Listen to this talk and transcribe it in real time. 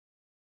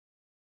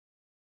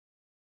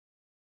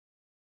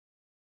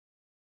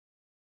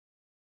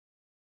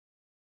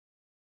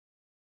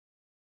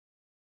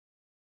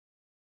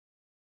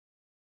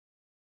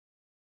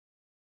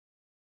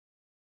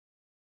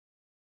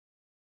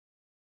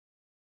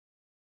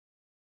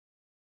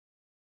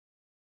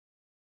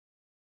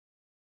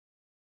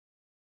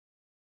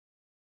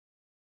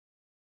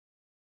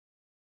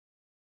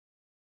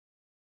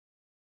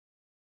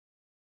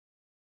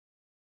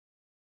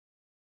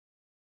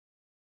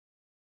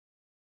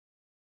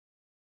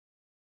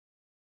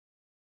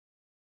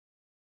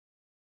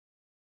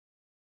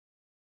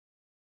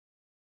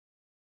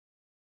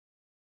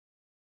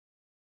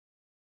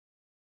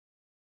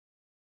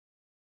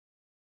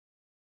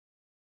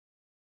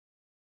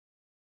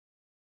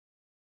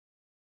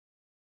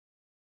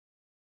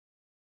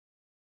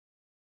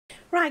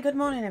Right, good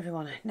morning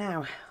everyone.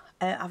 Now,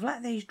 I've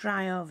let these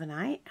dry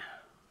overnight.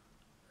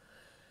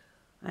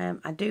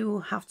 I do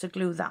have to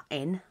glue that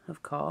in,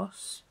 of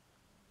course.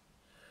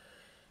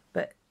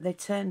 But they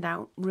turned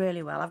out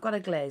really well. I've got to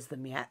glaze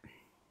them yet.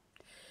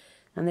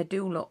 And they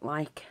do look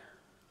like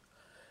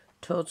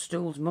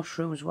toadstools,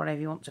 mushrooms,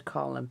 whatever you want to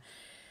call them.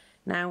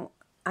 Now,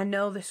 I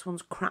know this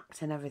one's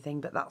cracked and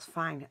everything, but that's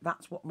fine.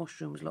 That's what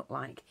mushrooms look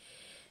like.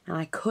 And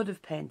I could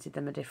have painted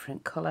them a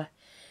different colour.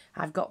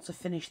 I've got to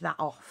finish that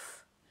off.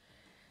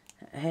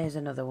 Here's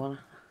another one.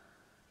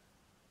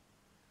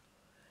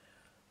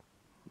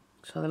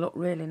 So they look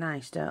really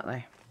nice, don't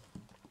they?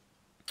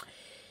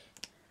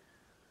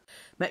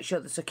 Make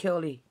sure they're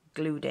securely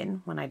glued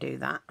in when I do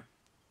that.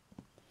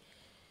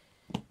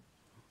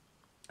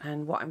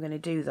 And what I'm going to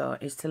do though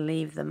is to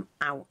leave them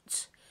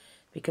out,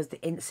 because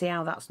see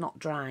how that's not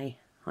dry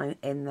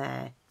in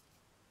there?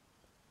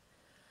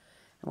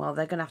 Well,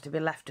 they're going to have to be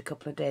left a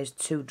couple of days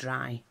to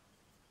dry.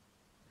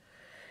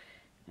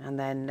 And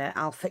then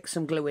I'll fix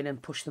some glue in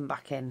and push them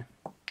back in.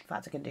 In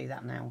fact, I can do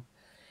that now.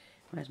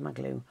 Where's my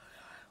glue?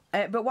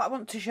 But what I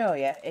want to show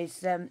you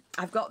is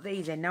I've got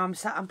these in. Now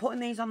I'm putting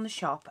these on the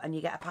shop and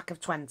you get a pack of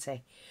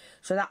 20.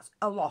 So that's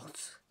a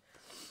lot.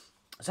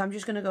 So I'm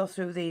just going to go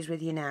through these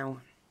with you now.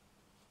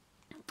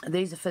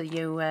 These are for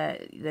you,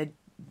 the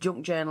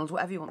junk journals,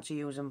 whatever you want to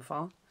use them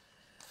for.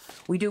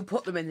 We do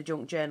put them in the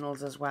junk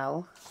journals as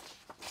well.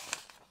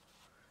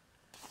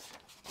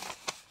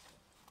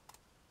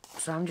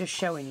 So I'm just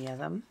showing you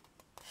them.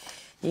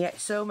 You get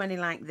so many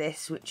like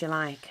this, which are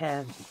like,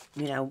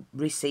 you know,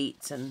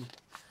 receipts and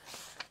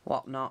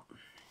whatnot.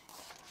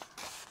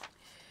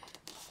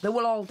 They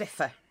will all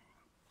differ.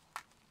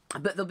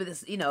 But there'll be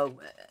this, you know,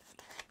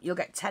 you'll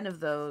get 10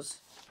 of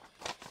those.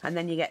 And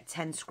then you get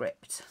 10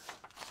 script.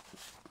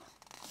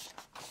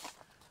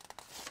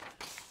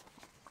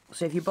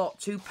 So if you bought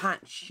 2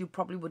 packs, you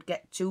probably would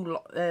get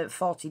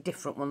 40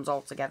 different ones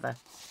altogether.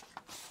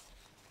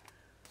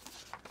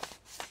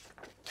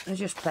 They're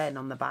just plain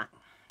on the back,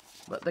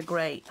 but they're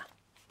great.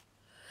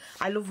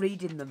 I love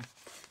reading them.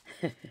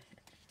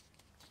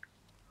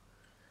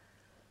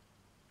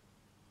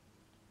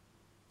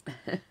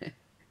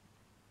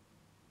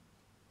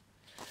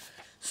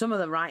 Some of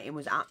the writing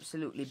was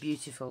absolutely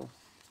beautiful.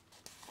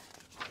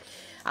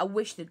 I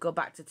wish they'd go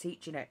back to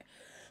teaching it.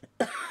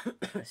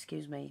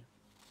 Excuse me.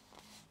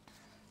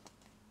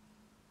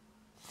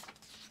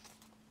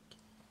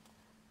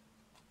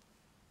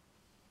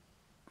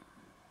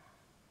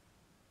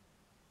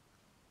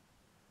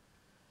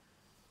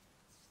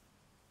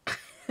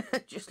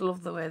 Just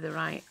love the way they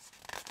write.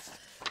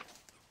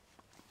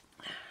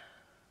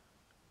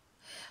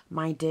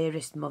 My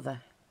dearest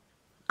mother.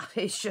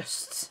 It's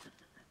just...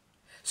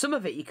 Some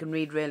of it you can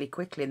read really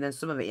quickly and then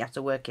some of it you have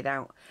to work it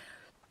out.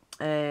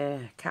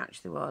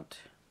 Catch the word.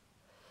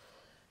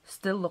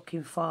 Still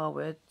looking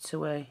forward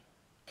to a...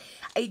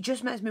 It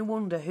just makes me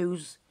wonder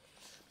whose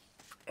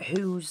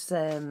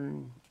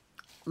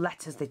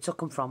letters they took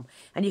them from.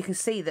 And you can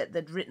see that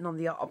they'd written on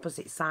the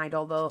opposite side,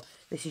 although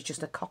this is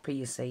just a copy,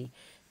 you see.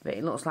 But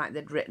it looks like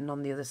they'd written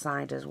on the other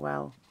side as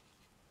well.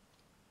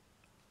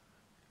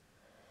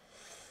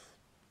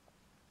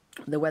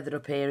 The weather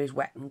up here is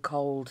wet and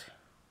cold.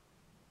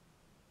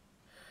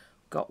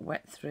 Got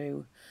wet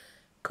through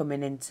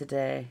coming in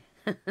today.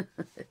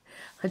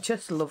 I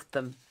just loved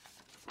them.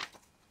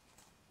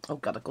 Oh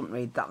God, I couldn't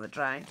read that, they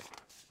dried.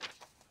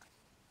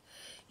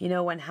 You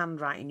know when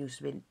handwriting used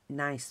to be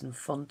nice and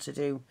fun to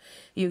do.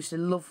 I used to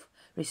love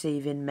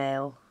receiving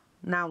mail.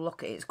 Now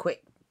look at it, it's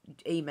quick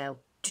email.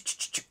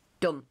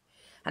 Done.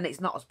 And it's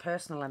not as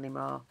personal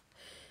anymore.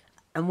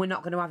 And we're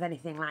not going to have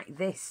anything like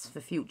this for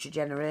future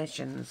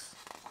generations.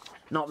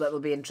 Not that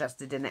they'll be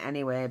interested in it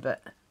anyway,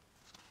 but...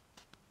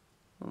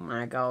 Oh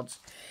my God.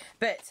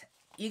 But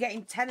you're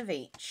getting 10 of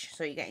each.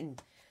 So you're getting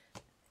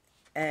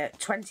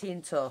 20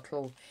 in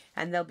total.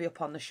 And they'll be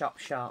up on the shop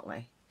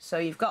shortly. So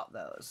you've got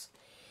those.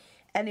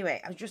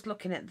 Anyway, I was just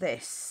looking at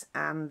this.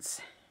 And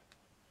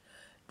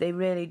they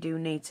really do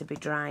need to be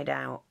dried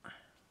out.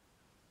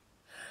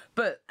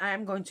 But I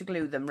am going to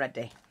glue them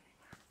ready.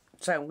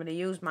 So I'm going to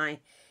use my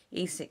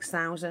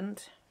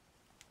E6000.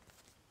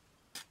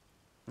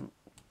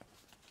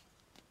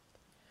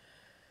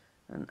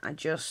 And I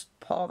just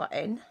pour that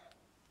in.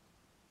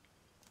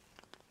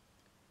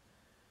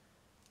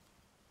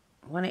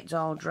 When it's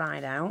all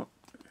dried out,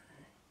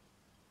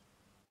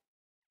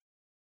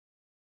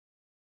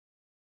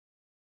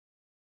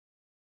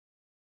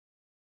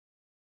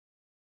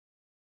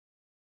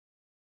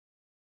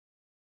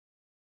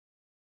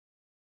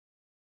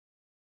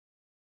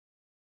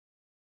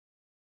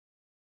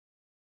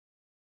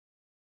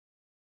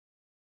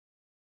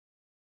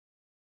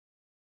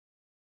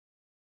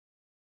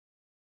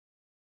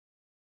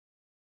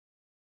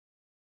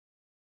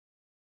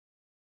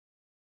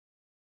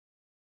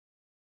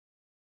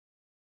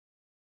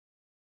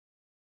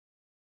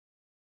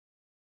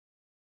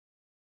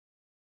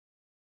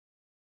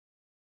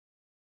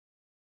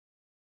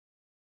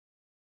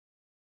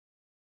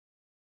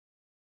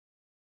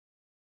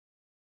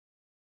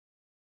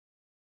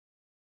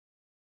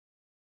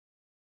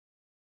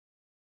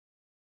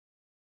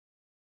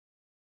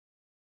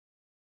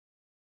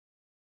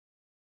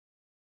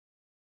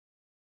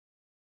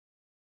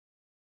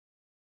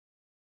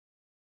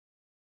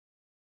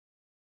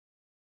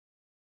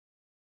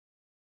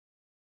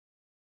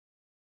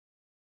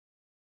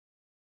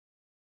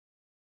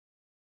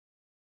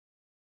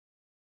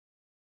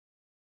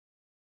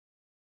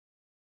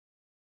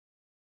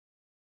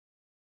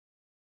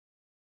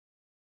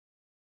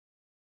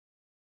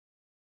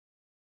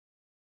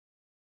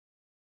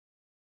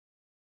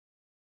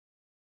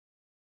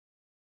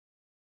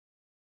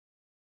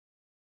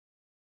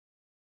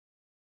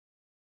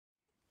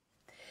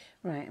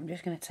 Right, I'm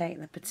just going to take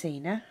the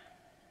patina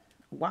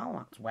while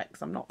that's wet,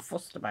 because I'm not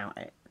fussed about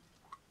it.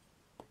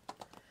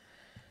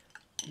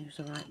 Use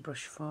the right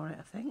brush for it,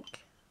 I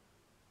think.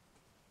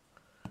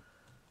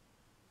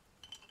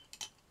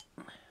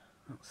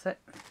 That's it.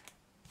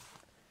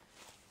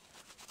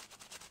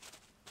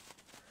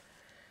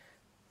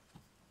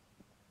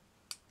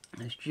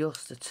 There's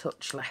just a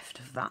touch left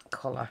of that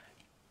colour.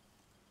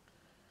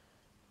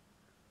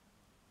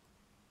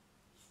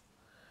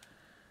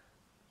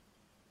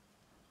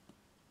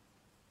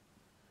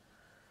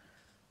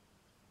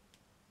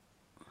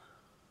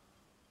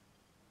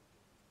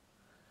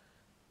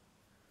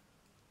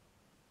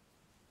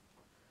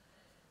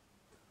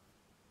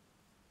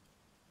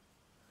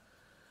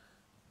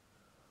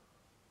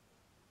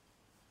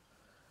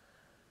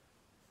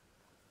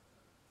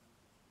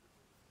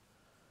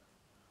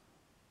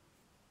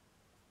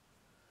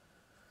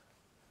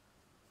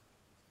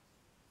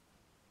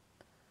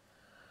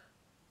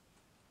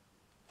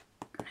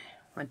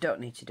 I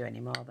don't need to do any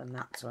more than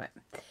that to it.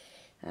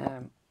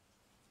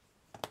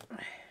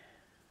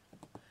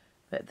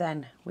 But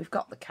then we've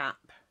got the cap,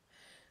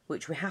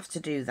 which we have to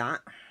do that.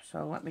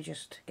 So let me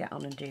just get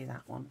on and do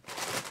that one.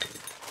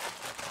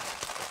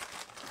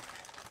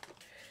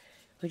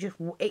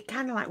 It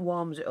kind of like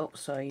warms it up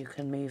so you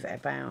can move it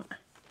about.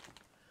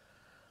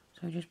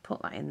 So we just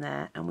put that in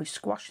there and we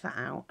squash that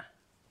out.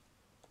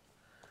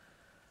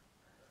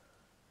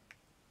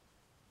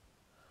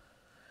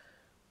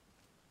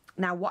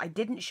 Now, what I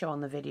didn't show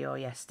on the video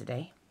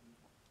yesterday,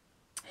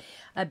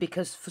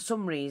 because for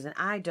some reason,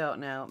 I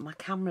don't know, my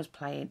camera's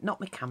playing, not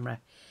my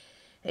camera,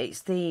 it's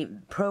the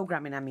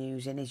programming I'm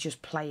using is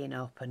just playing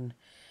up, and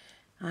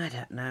I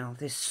don't know,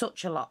 there's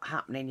such a lot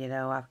happening, you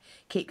know. I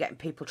keep getting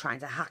people trying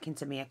to hack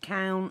into my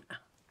account.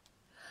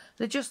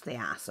 They're just the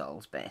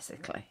arseholes,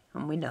 basically,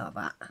 and we know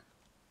that.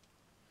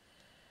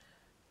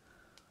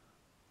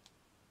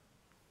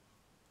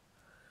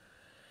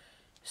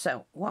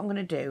 So what I'm going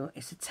to do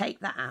is to take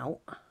that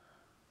out,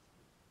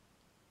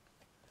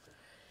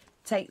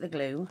 take the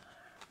glue,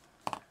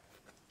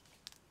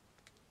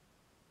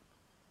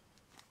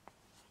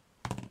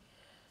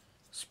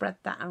 spread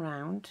that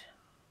around.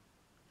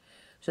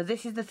 So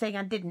this is the thing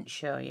I didn't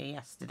show you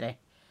yesterday.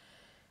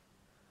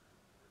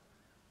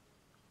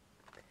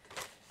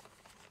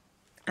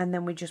 And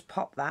then we just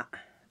pop that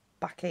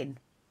back in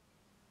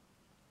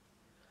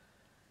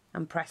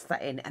and press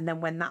that in, and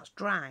then when that's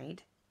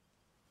dried,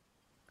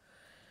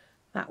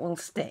 that will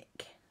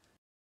stick.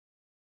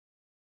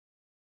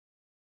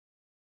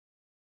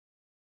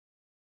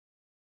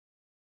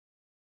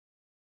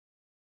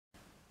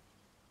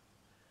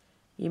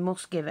 You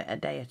must give it a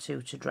day or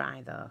two to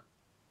dry though.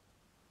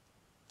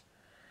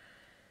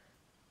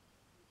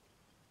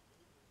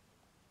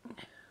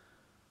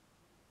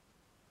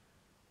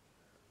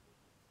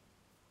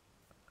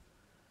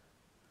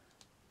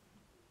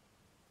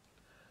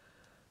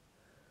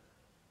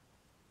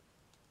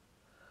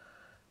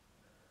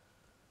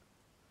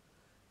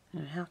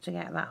 And how to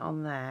get that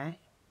on there.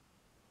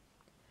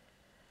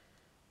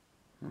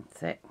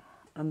 That's it.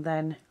 And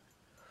then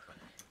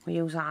we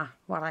use our,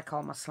 what I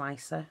call my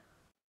slicer.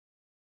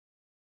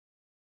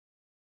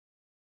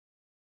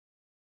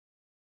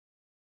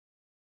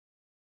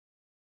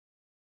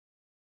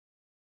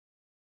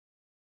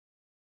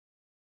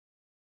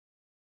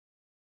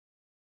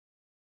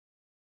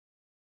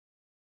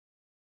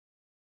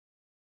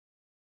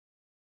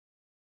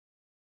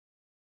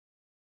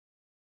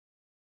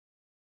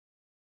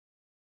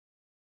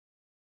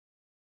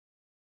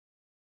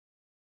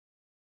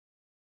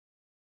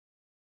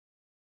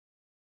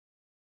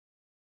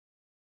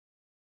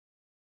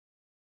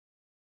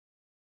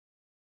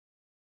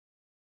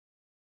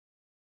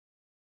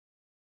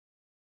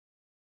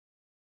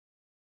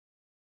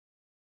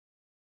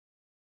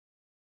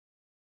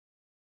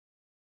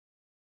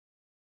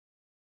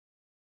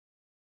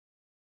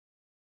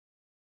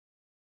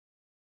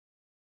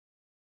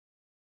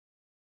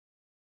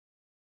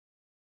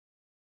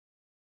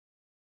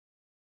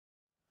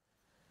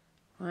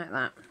 Like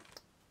that.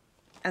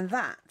 And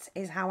that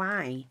is how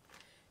I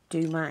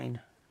do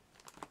mine.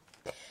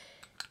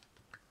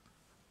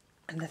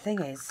 And the thing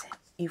is,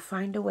 you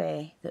find a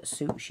way that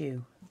suits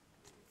you.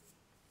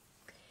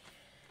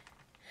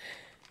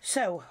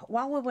 So,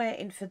 while we're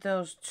waiting for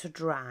those to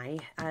dry,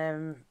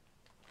 I'm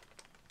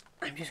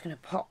just going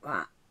to pop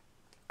that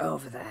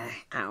over there,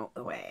 out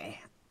the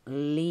way,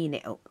 lean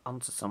it up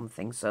onto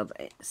something so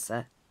that it's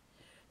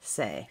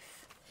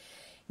safe.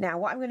 Now,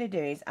 what I'm going to do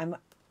is,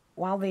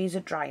 while these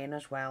are drying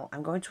as well,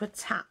 I'm going to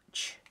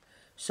attach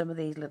some of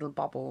these little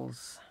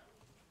bobbles.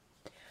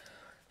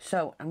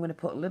 So, I'm going to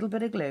put a little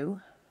bit of glue.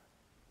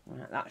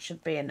 That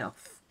should be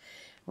enough.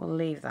 We'll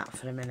leave that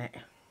for a minute.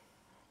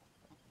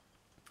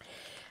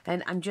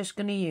 And I'm just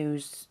going to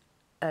use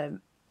a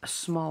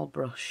small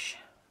brush.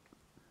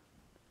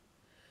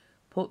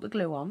 Put the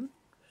glue on.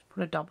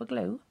 Put a dab of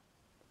glue.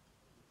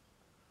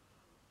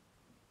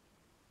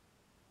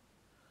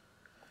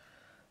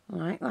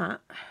 Like that.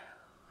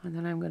 And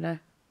then I'm going to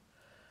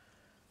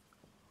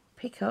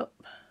pick up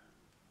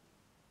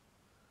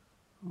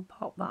and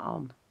pop that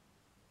on.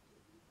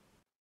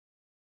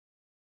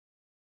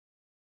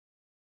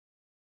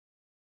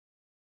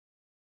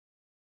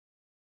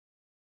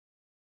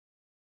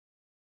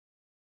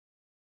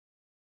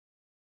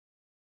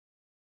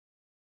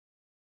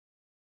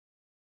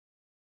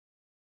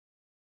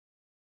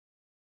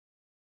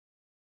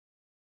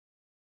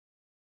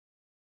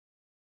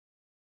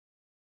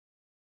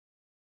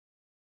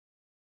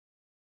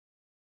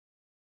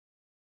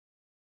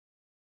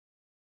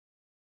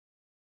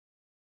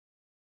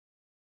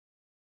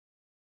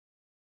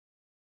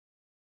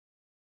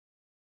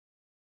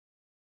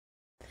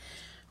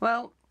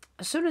 Well,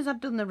 as soon as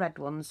I'd done the red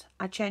ones,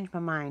 I changed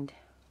my mind.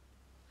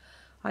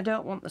 I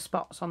don't want the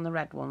spots on the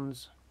red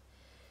ones.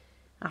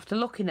 After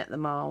looking at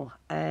them all,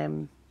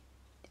 I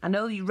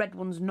know the red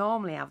ones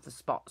normally have the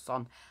spots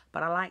on,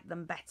 but I like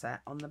them better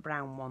on the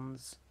brown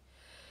ones.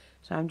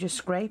 So I'm just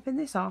scraping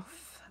this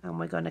off and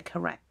we're going to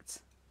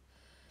correct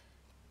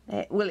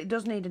it. Well, it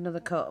does need another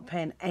coat of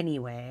paint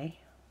anyway.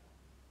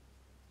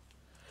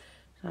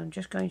 So I'm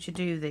just going to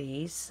do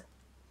these.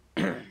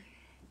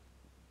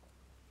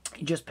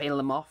 You just peel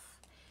them off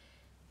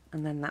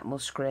and then that will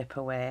scrape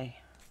away.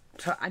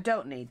 So I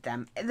don't need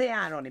them. They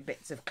are only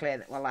bits of clay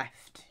that were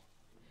left.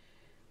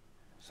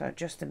 So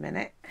just a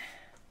minute.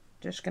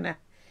 Just going to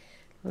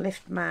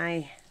lift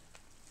my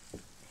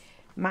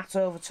mat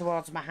over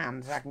towards my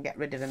hand so I can get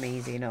rid of them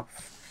easy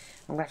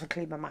enough. I'm going to have to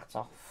clean my mat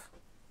off.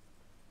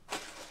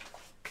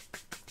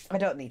 I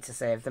don't need to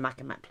save them. I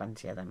can make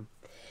plenty of them.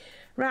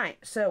 Right,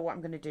 so what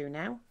I'm going to do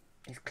now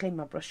is clean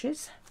my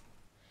brushes.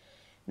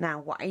 Now,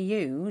 what I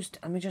used,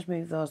 let me just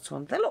move those to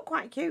one. They look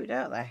quite cute,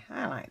 don't they?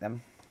 I like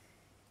them.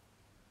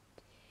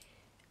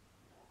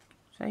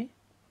 See?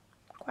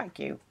 Quite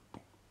cute.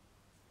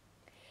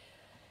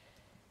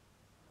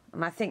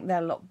 And I think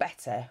they'll look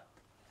better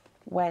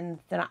when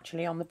they're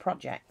actually on the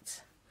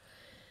project.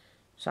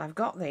 So I've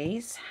got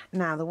these.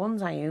 Now, the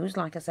ones I used,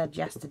 like I said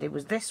yesterday,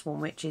 was this one,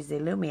 which is the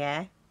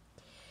Lumiere.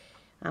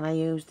 And I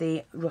used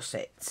the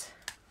Russet.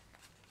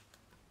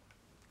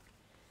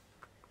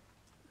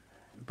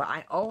 But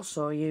I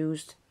also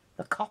used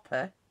the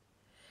copper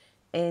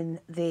in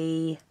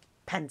the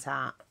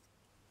Pentart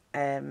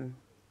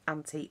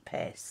antique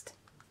paste.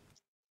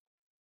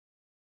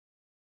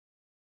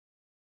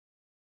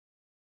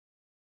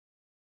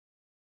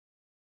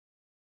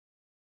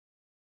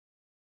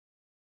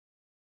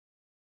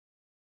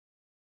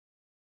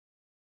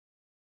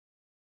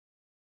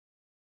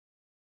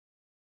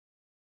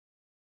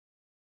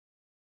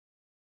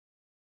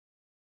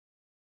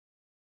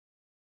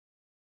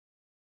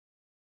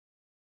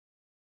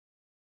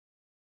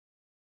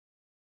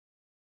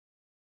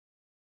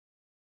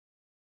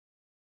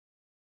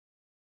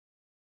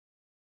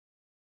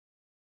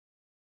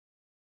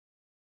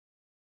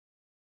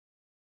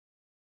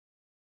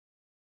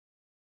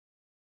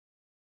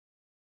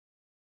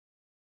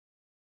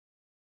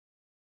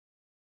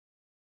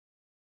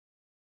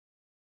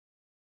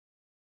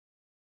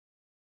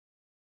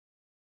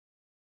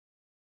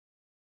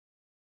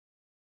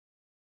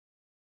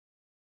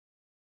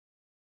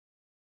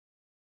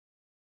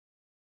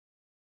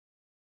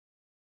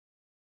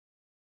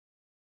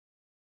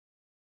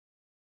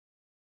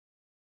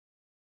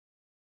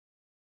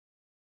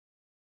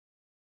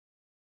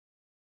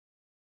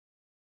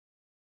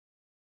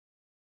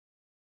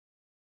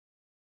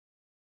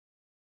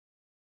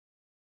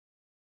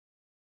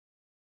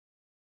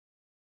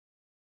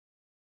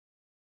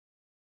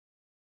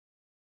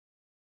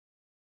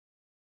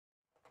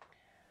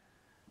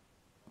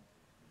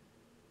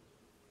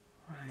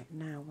 Right,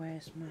 now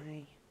where's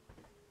my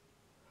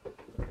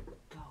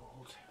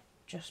gold?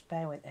 Just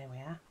bear with, there we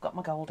are. Got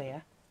my gold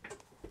here.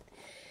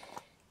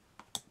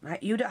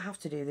 Right, you don't have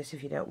to do this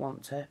if you don't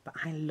want to, but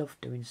I love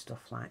doing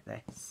stuff like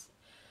this.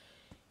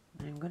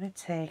 I'm going to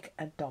take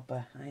a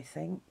dauber, I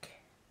think.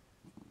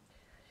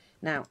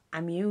 Now,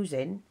 I'm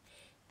using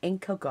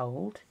Inca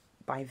Gold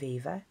by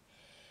Viva,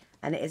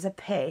 and it is a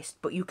paste,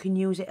 but you can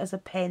use it as a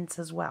paint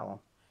as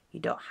well.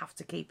 You don't have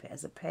to keep it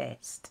as a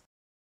paste.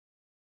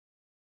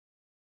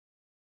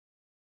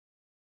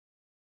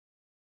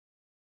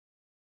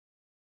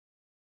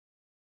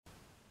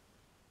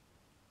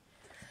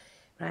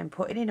 But I'm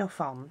putting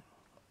enough on,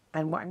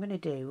 and what I'm going to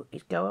do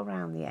is go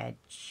around the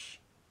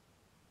edge.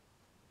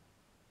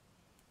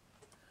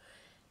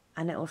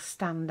 And it'll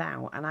stand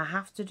out, and I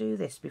have to do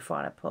this before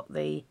I put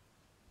the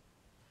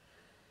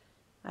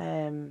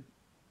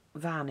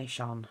varnish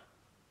on.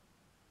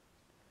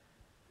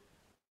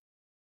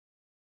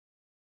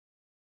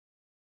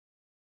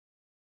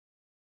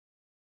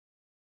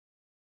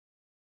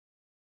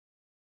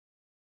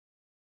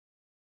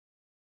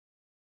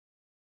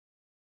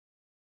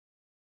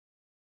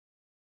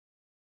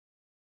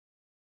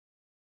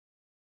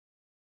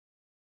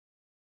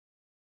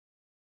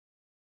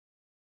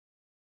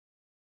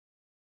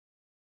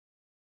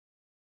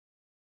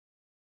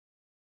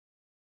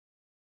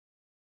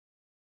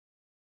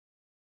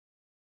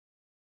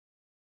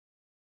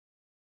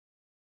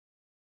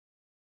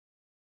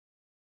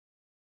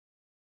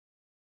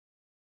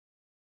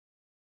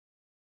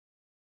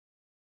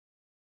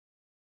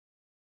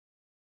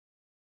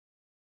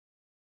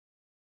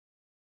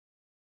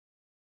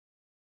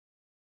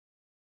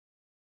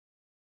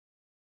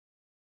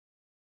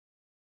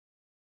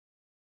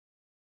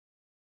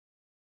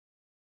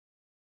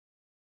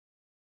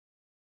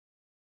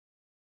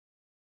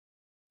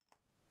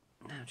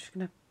 Now I'm just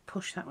going to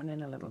push that one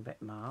in a little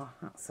bit more.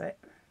 That's it.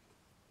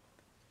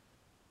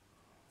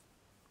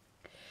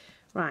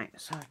 Right,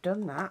 so I've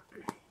done that.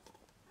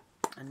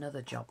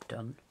 Another job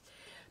done.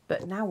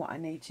 But now what I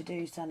need to do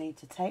is I need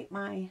to take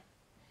my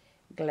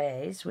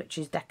glaze, which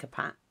is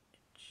Decapatch.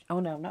 Oh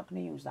no, I'm not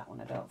going to use that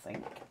one, I don't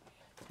think.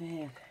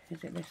 Yeah,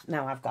 is it this?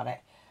 No, I've got it.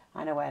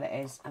 I know where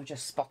it is. I've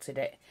just spotted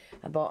it.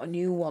 I bought a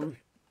new one,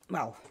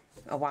 well,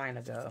 a while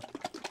ago.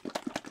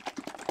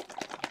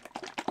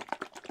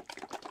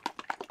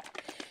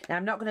 Now,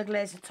 I'm not going to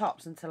glaze the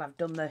tops until I've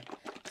done the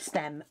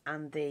stem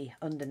and the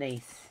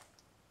underneath.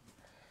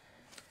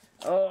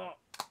 Oh,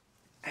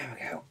 there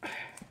we go.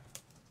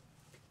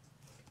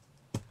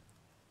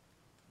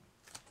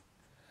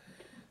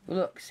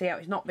 Look, see how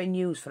it's not been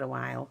used for a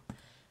while?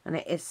 And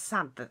it is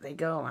sad that they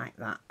go like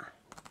that,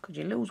 because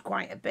you lose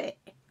quite a bit.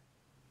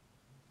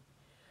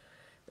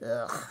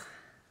 Ugh.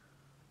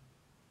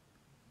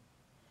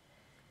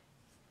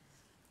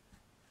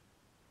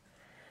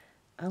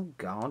 Oh,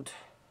 God.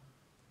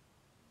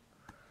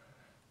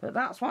 But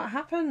that's what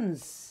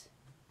happens.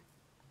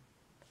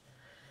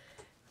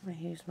 I'm going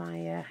to use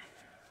my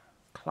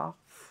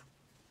cloth.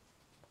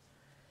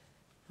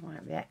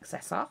 Wipe the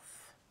excess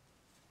off.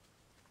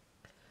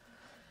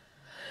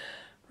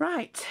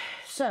 Right,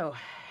 so,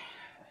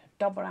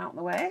 dauber out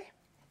the way.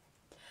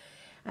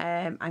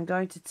 I'm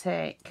going to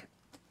take,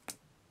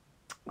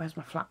 where's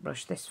my flat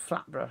brush? This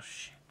flat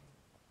brush.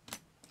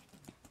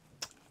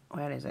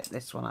 Where is it?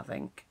 This one, I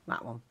think.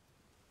 That one.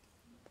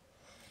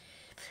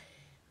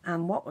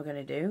 And what we're going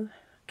to do,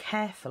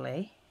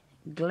 carefully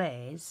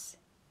glaze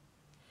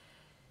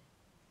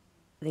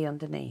the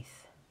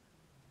underneath.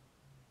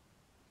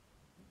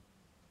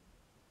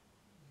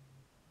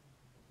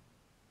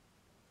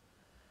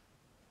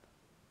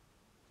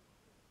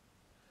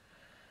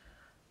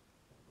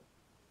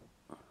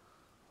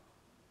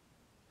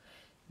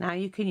 Now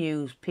you can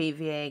use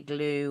PVA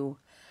glue,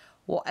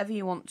 whatever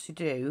you want to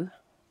do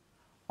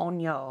on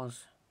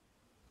yours.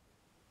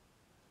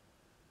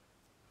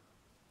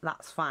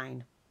 That's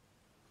fine.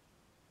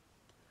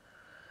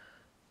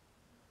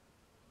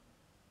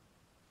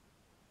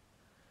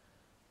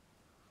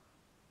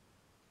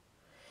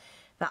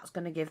 That's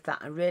going to give that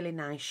a really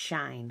nice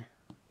shine.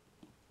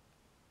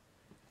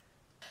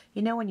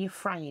 You know when you're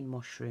frying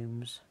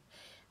mushrooms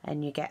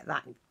and you get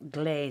that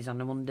glaze on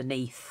them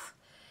underneath,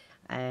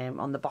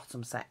 on the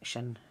bottom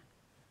section,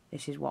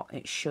 this is what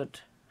it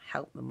should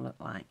help them look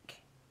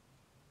like.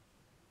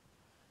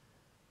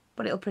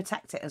 But it'll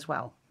protect it as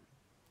well.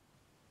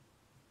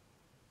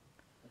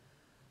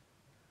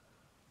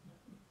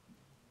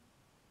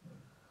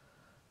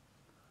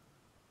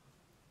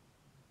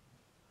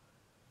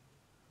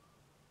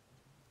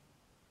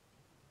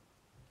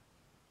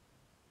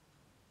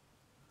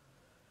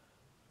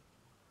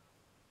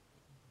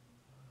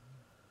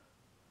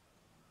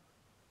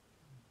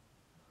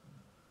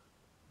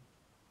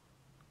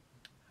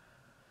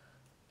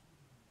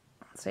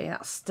 See,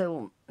 that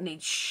still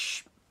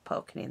needs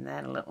poking in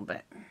there a little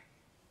bit.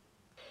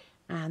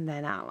 And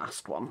then our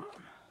last one.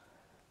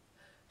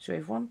 So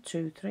we've 1,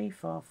 2, 3,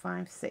 4,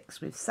 5,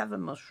 6 with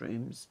 7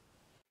 mushrooms.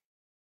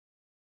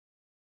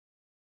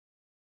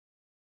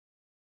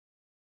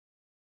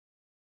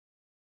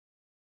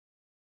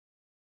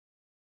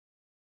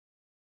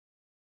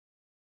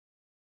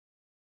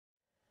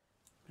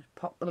 Just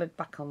pop the lid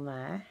back on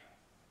there.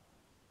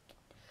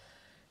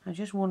 I'm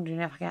just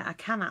wondering if I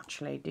can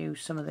actually do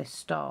some of this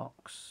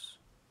stalks.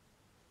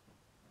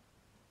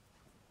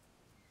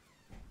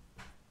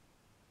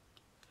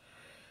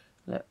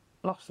 Look,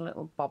 lost a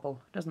little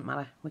bobble. Doesn't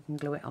matter, we can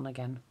glue it on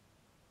again.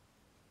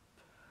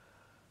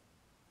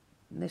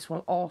 And this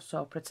will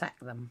also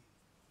protect them.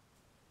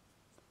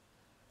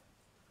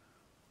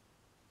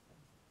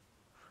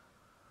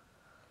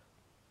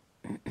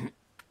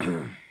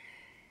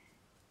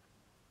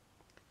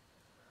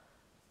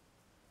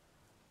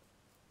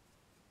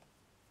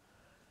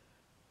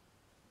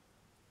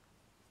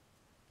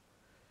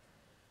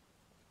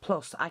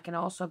 Plus, I can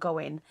also go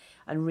in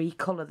and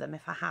recolour them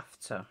if I have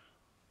to.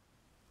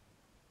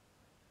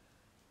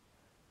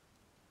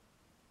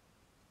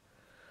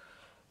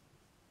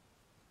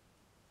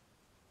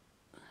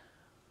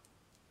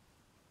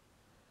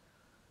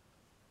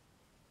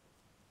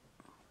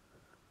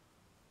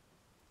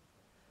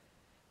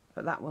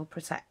 But that will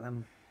protect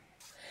them.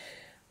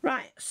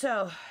 Right,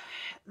 so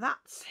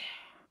that's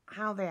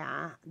how they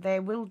are. They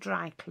will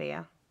dry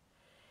clear.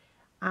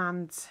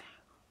 And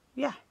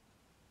yeah,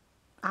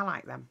 I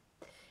like them.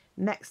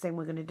 Next thing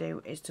we're going to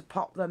do is to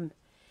pop them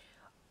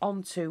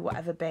onto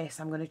whatever base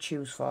I'm going to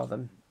choose for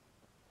them,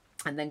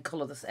 and then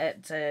colour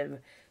to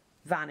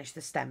varnish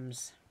the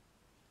stems.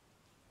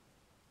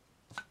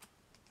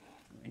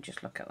 Let me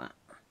just look at that.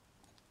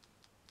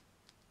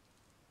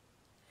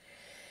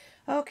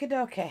 Okie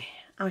dokie,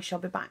 I shall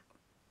be back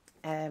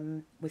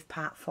with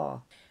part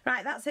 4.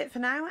 Right, that's it for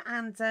now,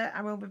 and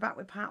I will be back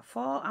with part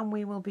 4, and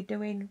we will be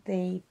doing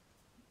the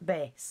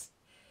base.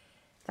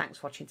 Thanks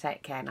for watching,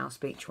 take care, and I'll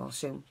speak to you all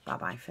soon. Bye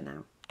bye for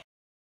now.